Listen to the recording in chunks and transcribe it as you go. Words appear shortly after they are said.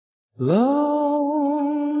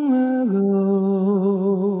Long ago,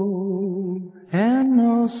 and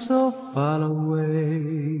oh so far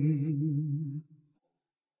away,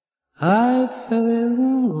 I fell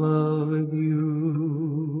in love with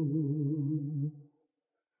you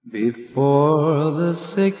before the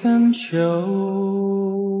second show.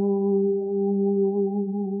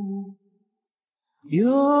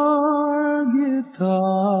 Your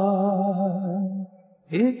guitar,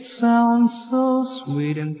 it sounds so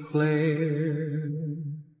sweet and clear,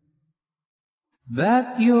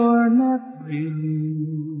 that you're not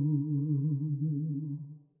really.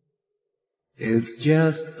 It's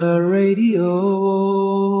just a radio.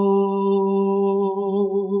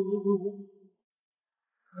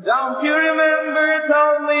 Don't you remember,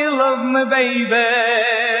 told me you love me, baby?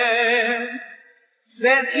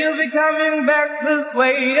 Said you'll be coming back this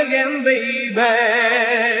way again, baby.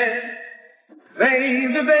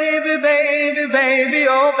 Baby, baby, baby, baby,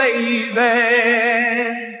 oh baby,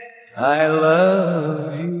 I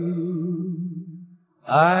love you,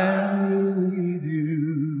 I really do.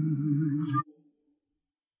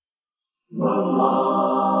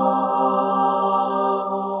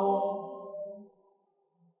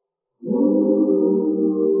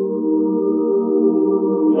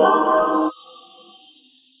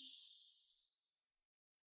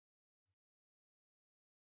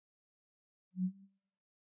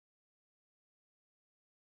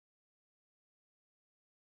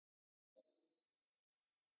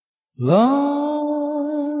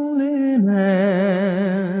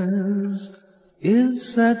 Loneliness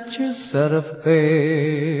is such a sad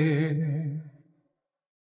affair,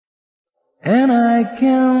 and I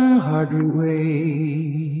can hardly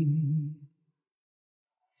wait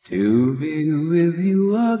to be with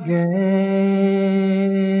you again.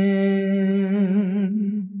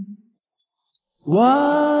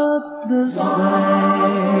 What's the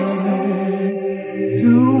sign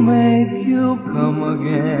to make you come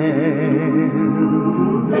again?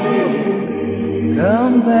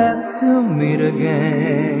 Come back to meet again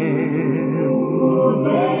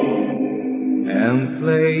and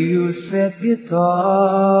play your sad guitar.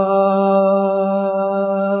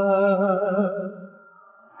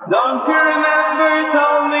 Don't you remember you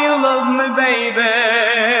told me you love me, baby?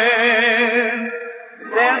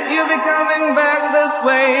 Said you'll be coming back this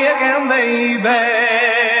way again, baby.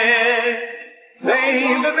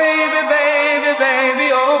 Baby, baby, baby, baby,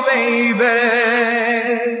 oh baby,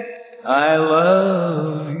 I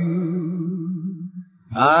love you,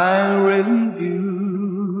 I really do.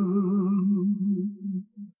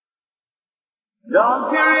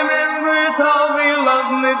 Don't you remember you told me you love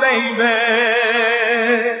me, baby?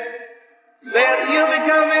 Said you'll be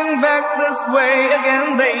coming back this way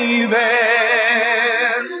again, baby.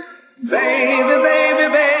 Baby, baby,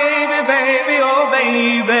 baby, baby, oh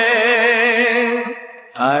baby,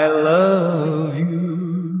 I love you,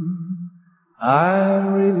 I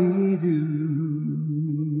really do.